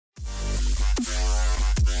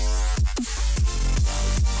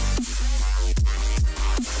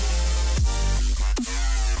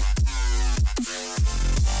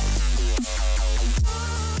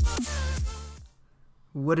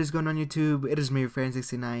What is going on YouTube? It is me, your friend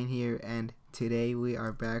 69 here, and today we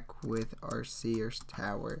are back with our Sears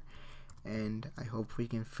tower, and I hope we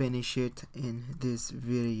can finish it in this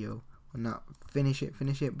video. Well, not finish it,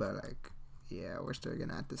 but like, yeah, we're still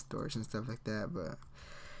gonna add the stores and stuff like that, but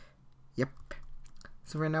yep.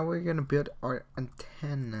 So right now we're gonna build our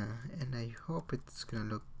antenna, and I hope it's gonna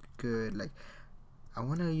look good. Like, I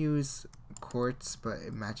want to use quartz, but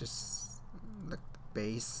it matches like the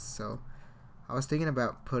base, so I was thinking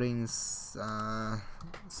about putting slabs,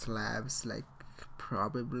 like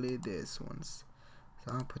probably these ones.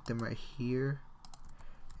 So I'm gonna put them right here.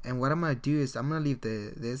 And what I'm gonna do is I'm gonna leave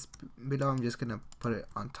this below. I'm just gonna put it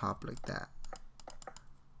on top like that,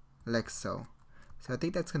 like so. So I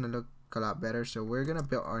think that's gonna look a lot better. So we're gonna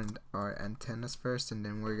build our antennas first, and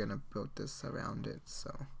then we're gonna build this around it.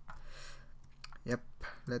 So yep,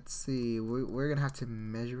 let's see. We're gonna have to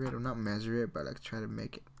measure it, or not measure it, but like try to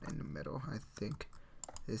make it in the middle. I think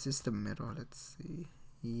this is the middle. Let's see.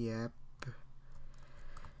 Yep.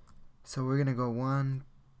 So we're gonna go 1,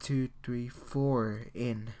 2, 3, 4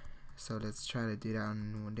 in. So let's try to do that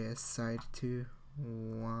on this side too.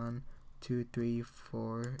 1, 2, 3,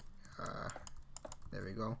 4. There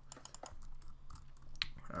we go.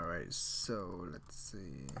 Alright, so let's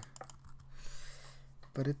see.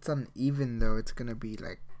 But it's uneven though. It's gonna be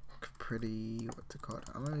like pretty, what's it called?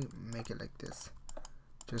 I'm gonna make it like this,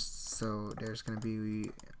 just so there's gonna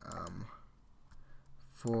be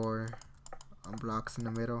 4 blocks in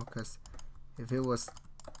the middle. Because if it was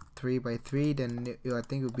 3 by 3, then I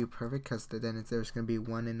think it would be perfect, because then there's gonna be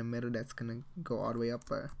 1 in the middle that's gonna go all the way up.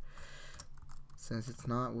 But since it's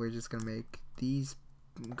not, we're just gonna make these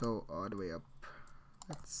go all the way up.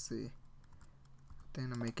 Let's see.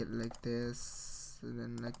 Then I'll make it like this, and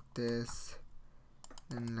then like this,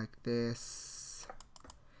 and like this.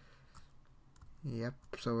 Yep.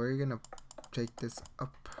 So we're gonna take this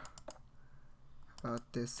up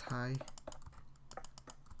about this high,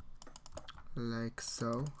 like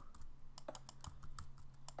so.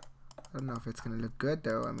 I don't know if it's gonna look good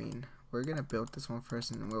though. I mean, we're gonna build this one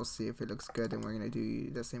first, and we'll see if it looks good, and we're gonna do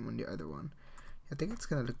the same on the other one. I think it's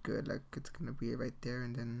gonna look good. Like, it's gonna be right there,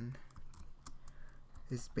 and then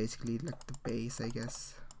it's basically like the base, I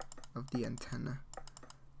guess, of the antenna.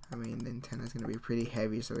 I mean, the antenna is gonna be pretty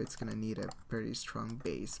heavy, so it's gonna need a pretty strong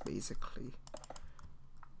base, basically.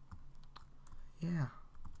 Yeah.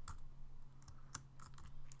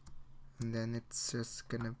 And then it's just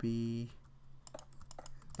gonna be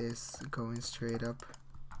this going straight up.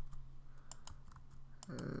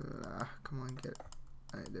 Come on, get it.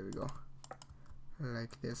 Alright, there we go.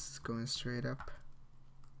 Like this, going straight up.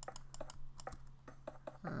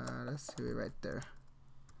 Let's do it right there.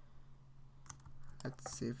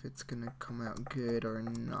 Let's see if it's gonna come out good or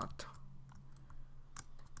not.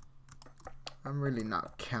 I'm really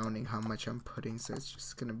not counting how much I'm putting, so it's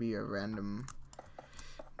just gonna be a random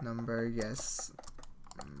number, I guess.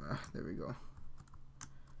 There we go.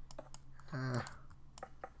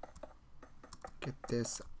 Get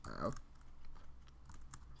this up.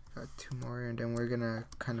 Got 2 more, and then we're gonna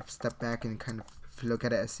kind of step back and kind of look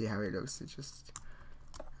at it and see how it looks. It's just,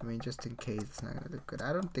 I mean, just in case it's not gonna look good.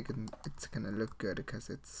 I don't think it's gonna look good, because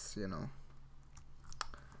it's, you know,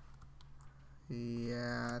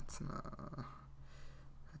 yeah, it's not.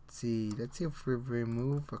 Let's see if we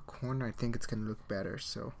remove a corner. I think it's gonna look better.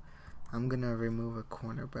 So I'm gonna remove a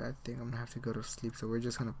corner, but I think I'm gonna have to go to sleep. So we're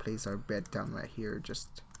just gonna place our bed down right here.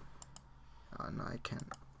 Just, oh no, I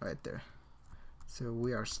can't. Right there. So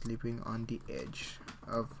we are sleeping on the edge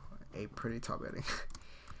of a pretty tall building.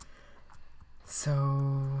 So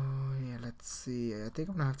yeah, let's see. I think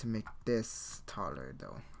I'm gonna have to make this taller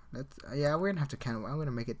though. Yeah, we're gonna have to count. I'm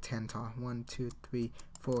gonna make it 10 tall. 1, 2, 3,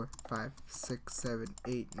 4, 5, 6, 7,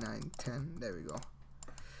 8, 9, 10. There we go.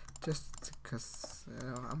 Just because, you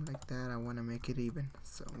know, I'm like that. I want to make it even.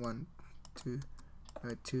 So 1, 2,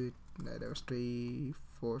 2. There was 3,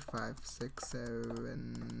 4, 5, 6,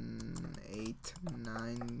 7, 8,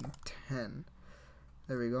 9, 10.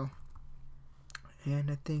 There we go. And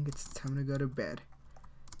I think it's time to go to bed.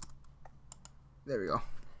 There we go.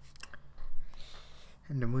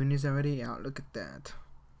 And the moon is already out. Look at that.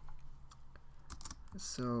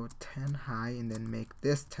 So 10 high, and then make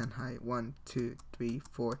this 10 high. 1, 2, 3,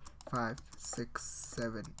 4, 5, 6,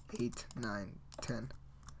 7, 8, 9, 10.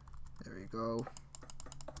 There we go.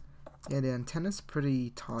 Yeah, the antenna's pretty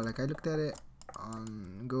tall. Like, I looked at it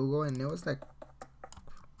on Google, and it was like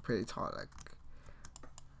pretty tall.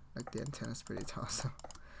 Like the antenna's pretty tall. So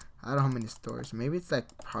I don't know how many stores. Maybe it's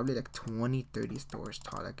like probably like 20, 30 stores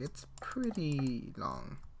tall. Like, it's pretty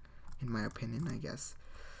long, in my opinion, I guess.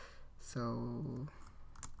 So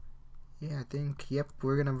yeah, I think, yep,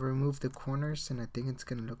 we're gonna remove the corners, and I think it's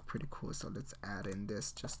gonna look pretty cool. So let's add in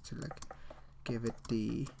this just to like give it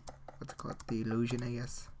the, what's it called, the illusion, I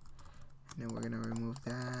guess. And then we're gonna remove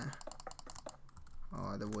that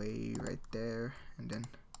all the way right there, and then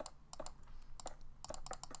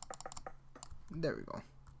there we go.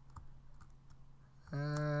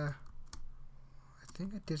 I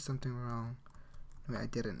think I did something wrong. I mean, I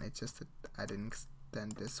didn't. It's just that I didn't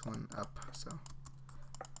extend this one up. So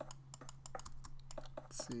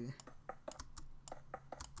let's see.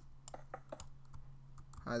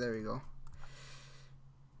 Ah, there we go.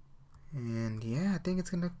 And yeah, I think it's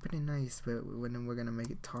gonna look pretty nice. But when we're gonna make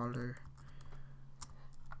it taller.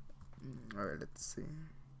 All right, let's see.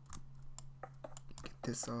 Get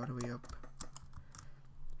this all the way up.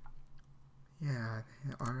 Yeah,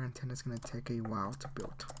 our antenna is gonna take a while to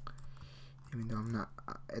build. Even though I'm not,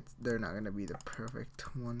 they're not gonna be the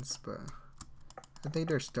perfect ones, but I think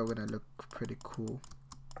they're still gonna look pretty cool.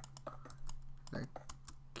 Like,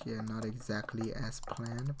 yeah, not exactly as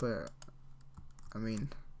planned, but I mean,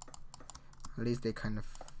 at least they kind of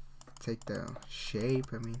take the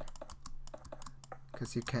shape. I mean,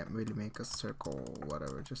 because you can't really make a circle or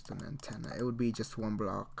whatever, just an antenna. It would be just one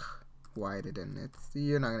block wider, and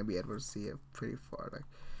you're not gonna be able to see it pretty far. Like,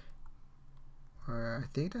 or I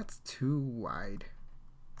think that's too wide.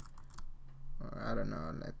 Or I don't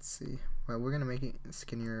know. Let's see. Well, we're gonna make it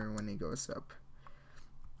skinnier when it goes up.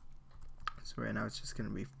 So right now it's just gonna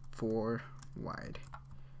be 4 wide.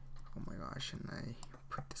 Oh my gosh! And I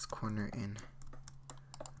put this corner in.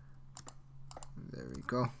 There we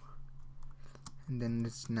go. And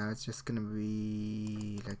then now it's just gonna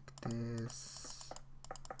be like this.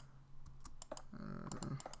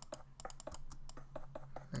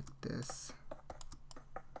 Like this.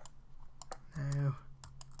 Now,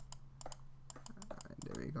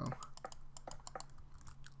 there we go.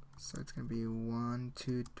 So it's gonna be 1,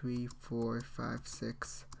 2, 3, 4, 5,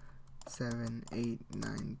 6, 7, 8,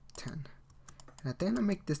 9, 10. And I think I'll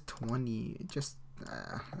make this 20. Just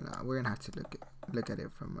no, we're gonna have to look at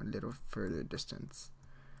it from a little further distance.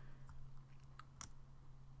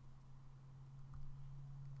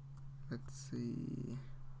 Let's see.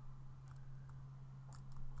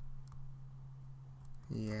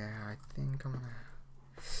 Yeah, I think I'm gonna.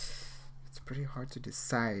 It's pretty hard to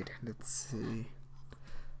decide. Let's see.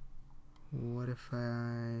 What if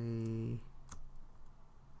I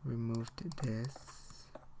removed this?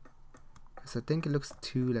 Because I think it looks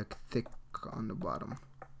too like thick on the bottom.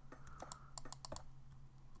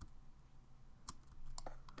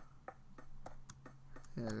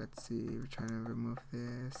 Yeah, let's see. We're trying to remove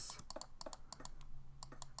this.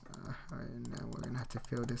 Alright, now we're gonna have to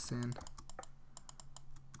fill this in.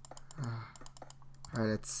 Alright,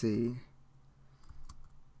 let's see.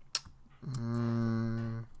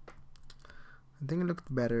 I think it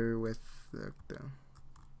looked better with the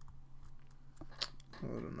I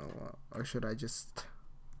don't know, or should I just,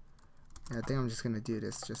 yeah, I think I'm just gonna do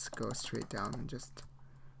this, just go straight down and just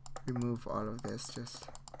remove all of this, just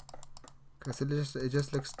because it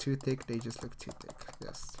just looks too thick. They just look too thick.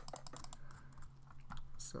 Just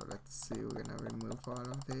so let's see, we're gonna remove all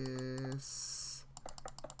of this,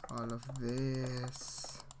 and all of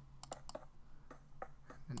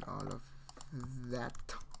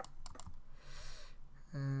that,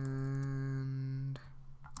 and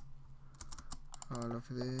all of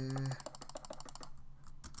this.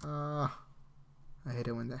 I hate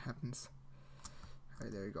it when that happens.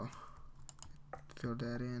 Alright, there we go. Fill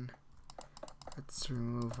that in. Let's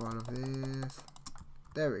remove all of this.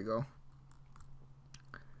 There we go.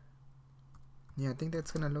 Yeah, I think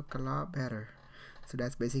that's gonna look a lot better. So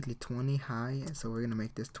that's basically 20 high, and so we're gonna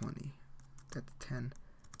make this 20. That's 10,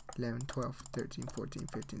 11, 12, 13, 14,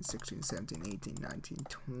 15, 16, 17, 18, 19,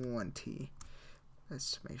 20.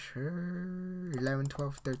 Let's make sure. 11,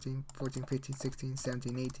 12, 13, 14, 15, 16,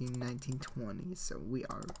 17, 18, 19, 20. So we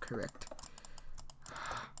are correct.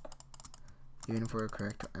 Even if we're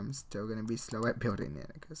correct, I'm still gonna be slow at building it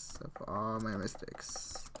because of all my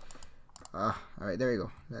mistakes. Alright, there we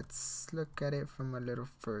go. Let's look at it from a little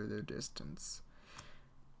further distance.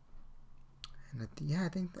 And yeah, I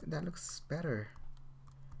think that looks better.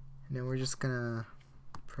 And then we're just gonna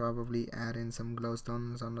probably add in some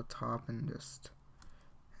glowstones on the top and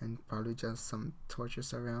probably just some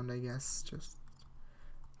torches around, I guess, just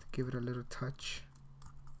to give it a little touch.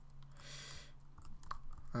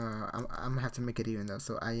 I'm gonna have to make it even though,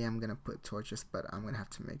 so I am gonna put torches, but I'm gonna have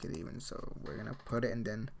to make it even. So we're gonna put it, and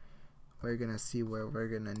then we're gonna see where we're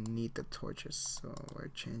gonna need the torches. So we're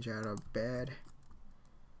change out our bed.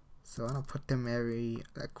 So I'm gonna put them every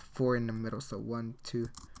like 4 in the middle. So 1, 2,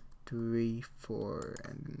 3, 4,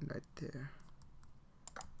 and then right there,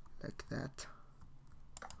 like that.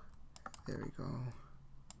 There we go.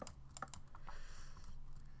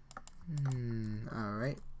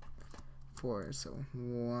 Alright, 4. So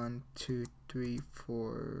 1, 2, 3,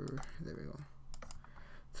 4. There we go.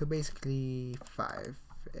 So basically 5.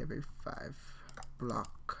 Every 5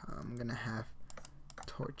 block, I'm gonna have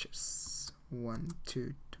torches. 1,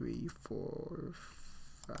 2, 3, 4,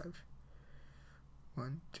 5.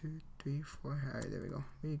 1, 2, 3, 4. Alright, there we go.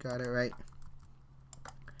 We got it right.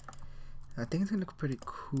 I think it's gonna look pretty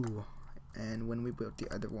cool. And when we build the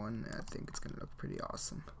other one, I think it's gonna look pretty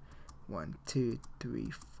awesome. 1, 2, 3,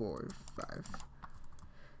 4, 5.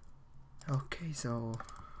 Okay, so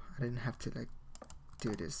I didn't have to like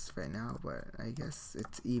do this right now, but I guess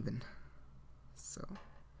it's even. So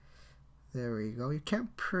there we go. You can't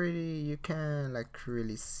like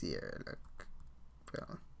really see it. Like,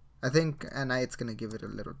 well, I think at night it's gonna give it a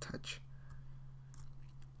little touch.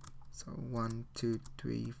 So 1, 2,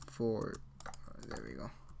 3, 4. There we go.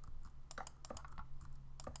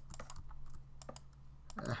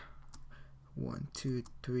 1, 2,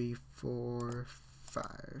 3, 4,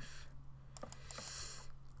 5.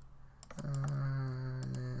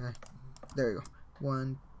 There we go.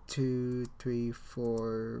 1, 2, 3,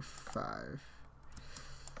 4, 5.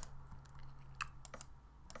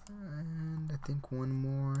 And I think one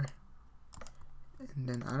more. And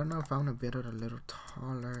then I don't know if I want to build it a little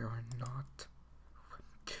taller or not. 1,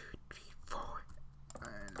 2, 3, 4.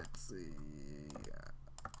 And let's see.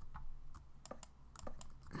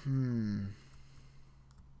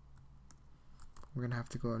 We're gonna have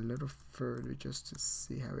to go a little further just to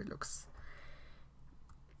see how it looks.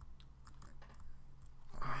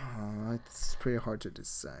 Oh, it's pretty hard to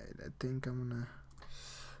decide. I think I'm gonna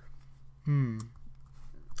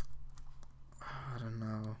I don't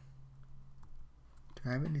know. Do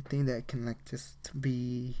I have anything that can like just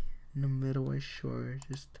be in the middle-ish or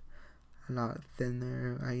just a lot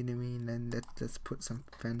thinner? I mean, and let's put some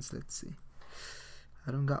fence. Let's see. I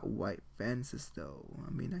don't got white fences though. I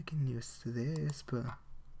mean, I can use this, but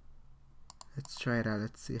let's try it out.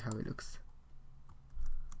 Let's see how it looks.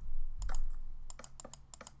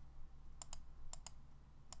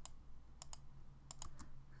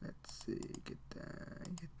 Let's see. Get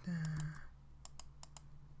that. Get that.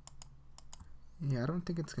 Yeah, I don't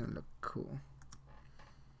think it's gonna look cool.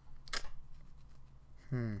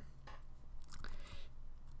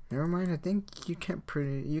 Never mind. I think you can't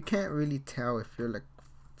really tell if you're like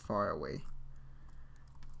far away.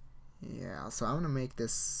 Yeah, so I'm gonna make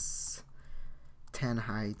this 10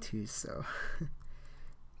 high too, so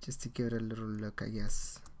just to give it a little look, I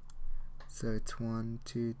guess. So it's 1,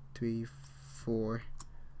 2, 3, 4,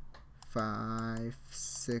 5,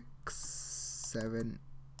 6, 7,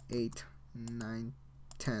 8, 9,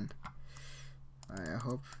 10. I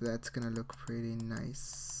hope that's gonna look pretty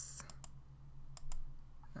nice.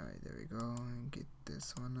 Alright, there we go. And get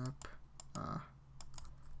this one up.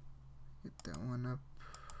 Get that one up.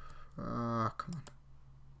 Come on.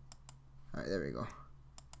 Alright, there we go.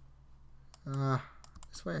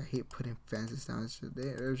 That's why I hate putting fences down.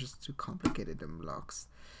 They're just too complicated, them blocks.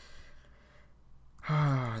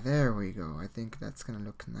 There we go. I think that's gonna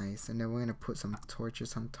look nice. And then we're gonna put some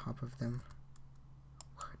torches on top of them.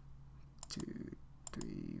 1, 2,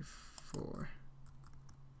 3, 4.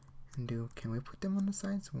 And can we put them on the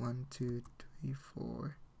sides? 1, 2, 3,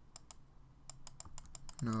 4.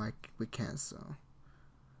 No, we can't, so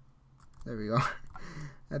there we go.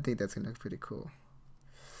 I think that's gonna look pretty cool.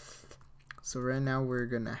 So right now we're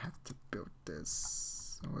gonna have to build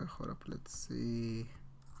this. Oh, wait, hold up, let's see.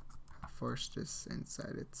 Force this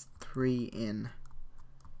inside. It's 3 in.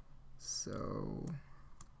 So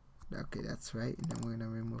okay, that's right. And then we're gonna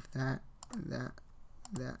remove that, that,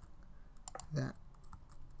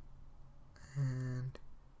 and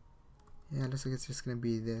yeah, looks like it's just gonna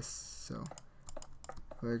be this. So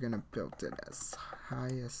we're gonna build it as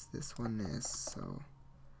high as this one is. So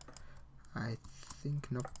I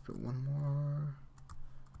think, nope, one more.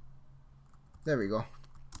 There we go.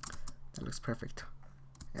 That looks perfect.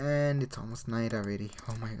 And it's almost night already.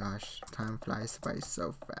 Oh my gosh, time flies by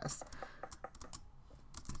so fast.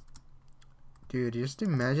 Dude, just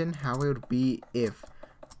imagine how it would be if,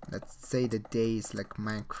 let's say, the day is like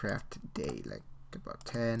Minecraft day, like about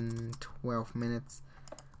 10-12 minutes.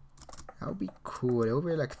 That would be cool. It would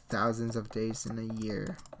be like thousands of days in a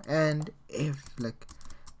year. And if like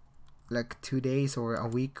 2 days or a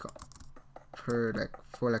week for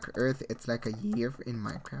Earth, it's like a year in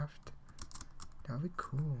Minecraft. That would be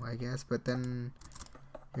cool, I guess. But then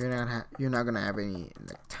you're not gonna have any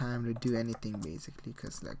like time to do anything basically,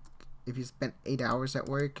 because like if you spend 8 hours at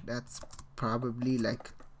work, that's probably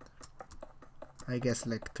like, I guess,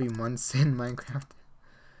 like 3 months in Minecraft.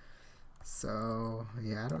 So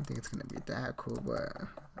yeah, I don't think it's gonna be that cool, but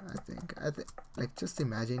I think like, just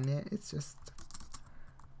imagine it. It's just,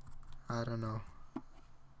 I don't know.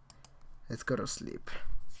 Let's go to sleep.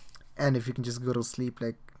 And if you can just go to sleep,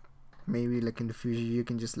 like maybe like in the future you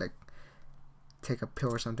can just like take a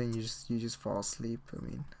pill or something, you just fall asleep. I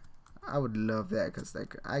mean, I would love that, because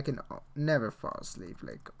like I can never fall asleep,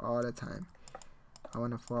 like all the time. I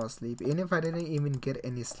want to fall asleep, even if I didn't even get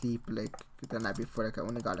any sleep like the night before. Like I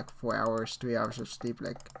only got like 4 hours, 3 hours of sleep.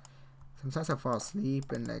 Like sometimes I fall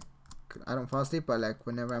asleep, and like I don't fall asleep, but like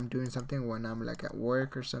whenever I'm doing something, when I'm like at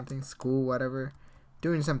work or something, school, whatever,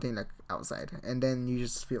 doing something like outside, and then you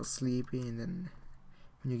just feel sleepy, and then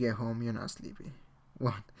when you get home you're not sleepy.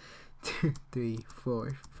 1, 2, 3,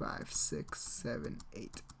 4, 5, 6, 7,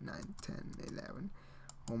 8, 9, 10, 11.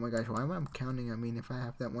 Oh my gosh, why am I counting? I mean, if I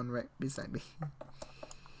have that one right beside me.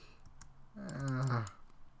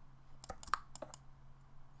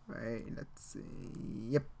 Right, let's see.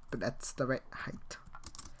 Yep, that's the right height.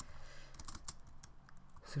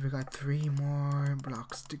 So we got 3 more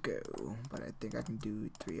blocks to go, but I think I can do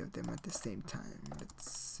 3 of them at the same time. Let's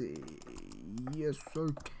see. Yes, I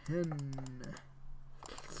can.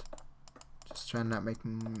 Just try not make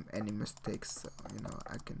any mistakes, so you know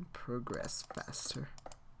I can progress faster.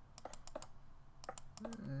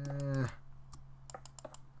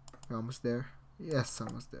 We're almost there. Yes,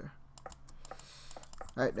 almost there.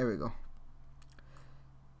 Alright, there we go.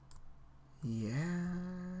 Yeah,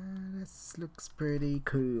 this looks pretty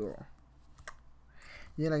cool.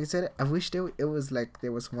 Yeah, like I said, I wish it was like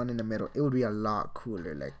there was one in the middle. It would be a lot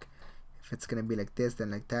cooler. Like if it's gonna be like this,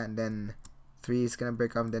 then like that, and then 3 is gonna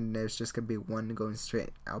break up, and then there's just gonna be 1 going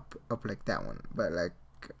straight up like that one. But like,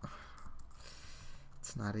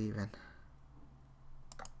 it's not even.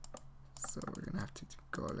 So we're gonna have to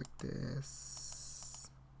go like this,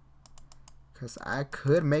 because I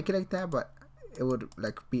could make it like that, but it would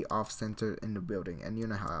like be off center in the building, and you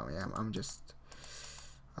know how I am.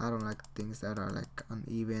 I don't like things that are like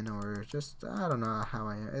uneven, or just, I don't know how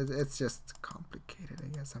I am. It's just complicated, I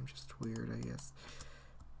guess. I'm just weird, I guess.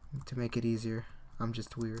 To make it easier, I'm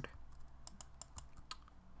just weird.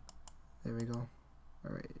 There we go.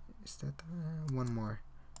 Alright, is that one more?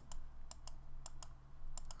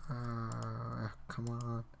 Come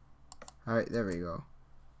on. Alright, there we go.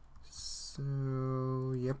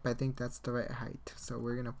 So yep, I think that's the right height. So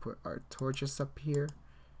we're gonna put our torches up here.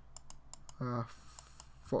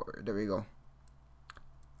 4, there we go.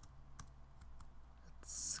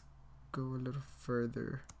 Let's go a little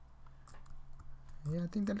further. Yeah, I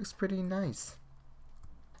think that looks pretty nice.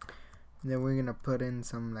 And then we're gonna put in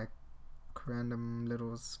some like random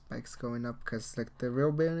little spikes going up, because like the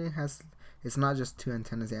real building has, it's not just 2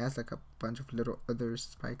 antennas, it has like a bunch of little other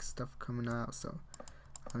spike stuff coming out. So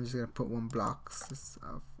I'm just gonna put 1 block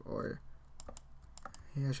of, or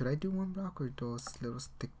yeah, should I do 1 block or those little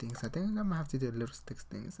stick things? I think I'm gonna have to do little stick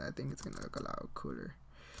things. I think it's gonna look a lot cooler.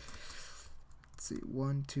 Let's see,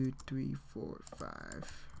 1, 2, 3, 4,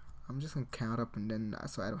 5. I'm just gonna count up, and then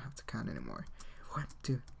so I don't have to count anymore. 1,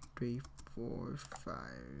 2, 3, 4, 5.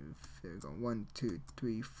 There we go. 1, 2,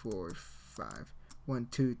 3, 4, 5. 1,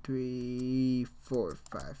 2, 3, 4,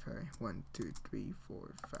 5. Alright. 1, 2, 3,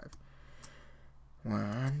 4, 5. 1,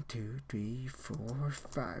 2, 3, 4,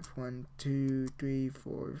 5. 1, 2, 3,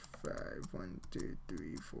 4, 5. 1, 2,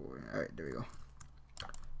 3, 4. Alright, there we go.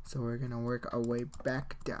 So we're gonna work our way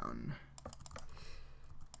back down.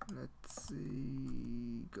 Let's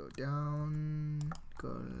see. Go down.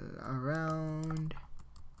 Go around.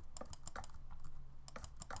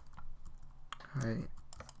 Alright.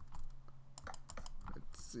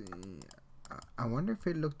 Let's see. I wonder if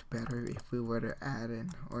it looked better if we were to add in,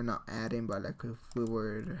 or not add in, but like if we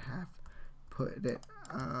were to have put it,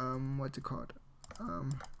 what's it called?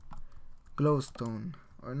 Glowstone,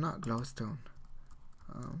 or not glowstone,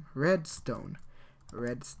 redstone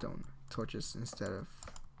torches instead of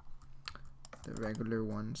the regular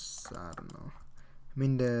ones. I don't know. I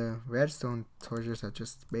mean, the redstone torches are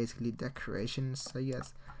just basically decorations, I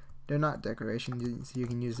guess. They're not decorations, you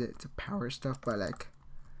can use it to power stuff, but like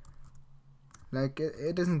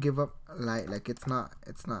it doesn't give up light. Like it's not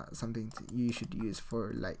something you should use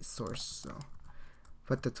for light source. So,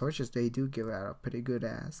 but the torches, they do give out a pretty good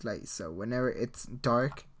ass light. So whenever it's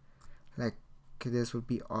dark, like this would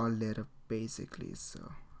be all lit up basically.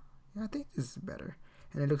 So yeah, I think this is better,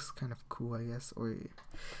 and it looks kind of cool, I guess. Or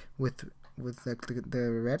with like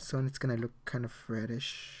the redstone, it's gonna look kind of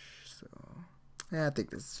reddish. So yeah, I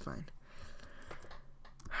think this is fine.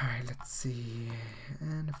 Alright, let's see.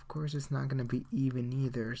 And of course it's not gonna be even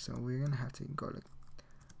either, so we're gonna have to go like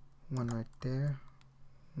one right there,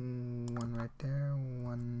 one right there,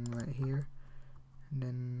 one right here, and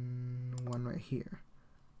then one right here.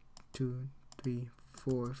 2, 3,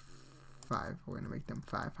 4, 5. We're gonna make them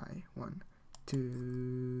 5 high. 1,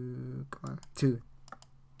 2, come on, 2.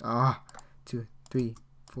 Ah, 2, 3,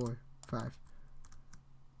 4, 5.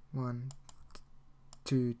 1,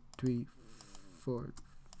 2, 3, 4,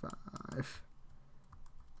 5.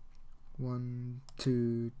 1,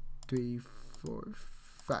 2, 3, 4,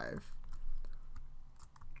 5.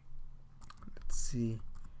 Let's see.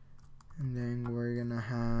 And then we're gonna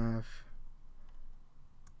have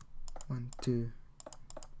 1, 2,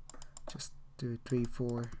 just 2, 3,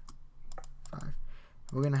 4, 5.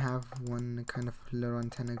 We're gonna have one kind of little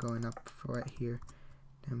antenna going up right here,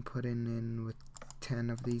 then put in with 10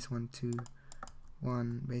 of these. 1, 2,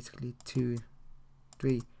 1, basically 2,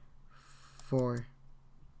 3, 4,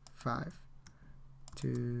 5.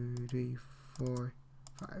 2, 3, 4,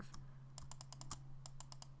 5.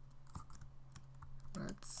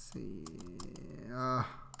 Let's see.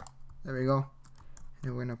 There we go.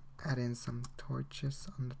 And we're gonna add in some torches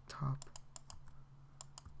on the top.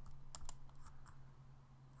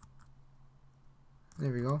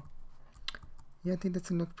 There we go. Yeah, I think that's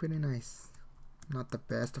gonna look pretty nice. Not the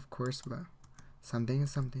best, of course, but something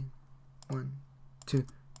is something. 1, 2,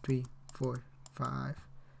 3, 4, 5.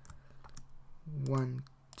 1,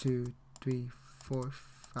 2, 3, 4,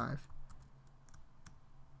 5.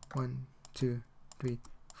 1, 2, 3,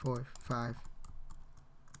 4, 5.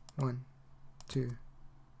 1, 2,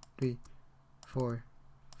 3, 4,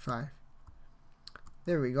 5.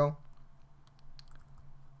 There we go.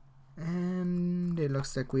 And it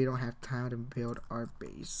looks like we don't have time to build our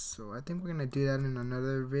base, so I think we're gonna do that in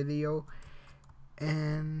another video.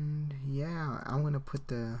 And yeah, I'm gonna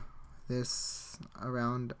put this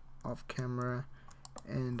around off camera,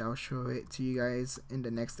 and I'll show it to you guys in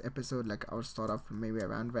the next episode. Like, I'll start off maybe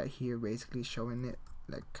around right here, basically showing it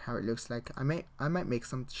like how it looks like. I might make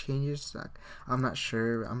some changes, like I'm not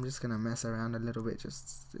sure. I'm just gonna mess around a little bit,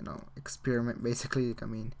 just, you know, experiment basically. Like, I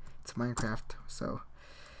mean, it's Minecraft, so,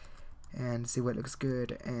 and see what looks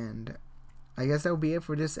good. And I guess that'll be it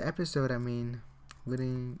for this episode. I mean,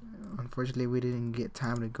 unfortunately we didn't get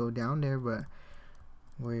time to go down there, but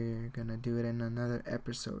we're gonna do it in another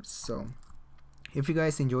episode. So if you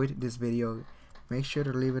guys enjoyed this video, make sure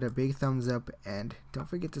to leave it a big thumbs up, and don't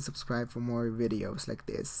forget to subscribe for more videos like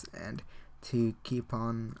this, and to keep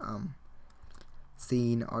on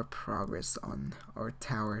seeing our progress on our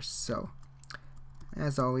tower. So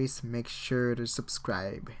as always, make sure to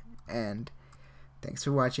subscribe, and thanks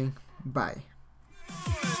for watching. Bye.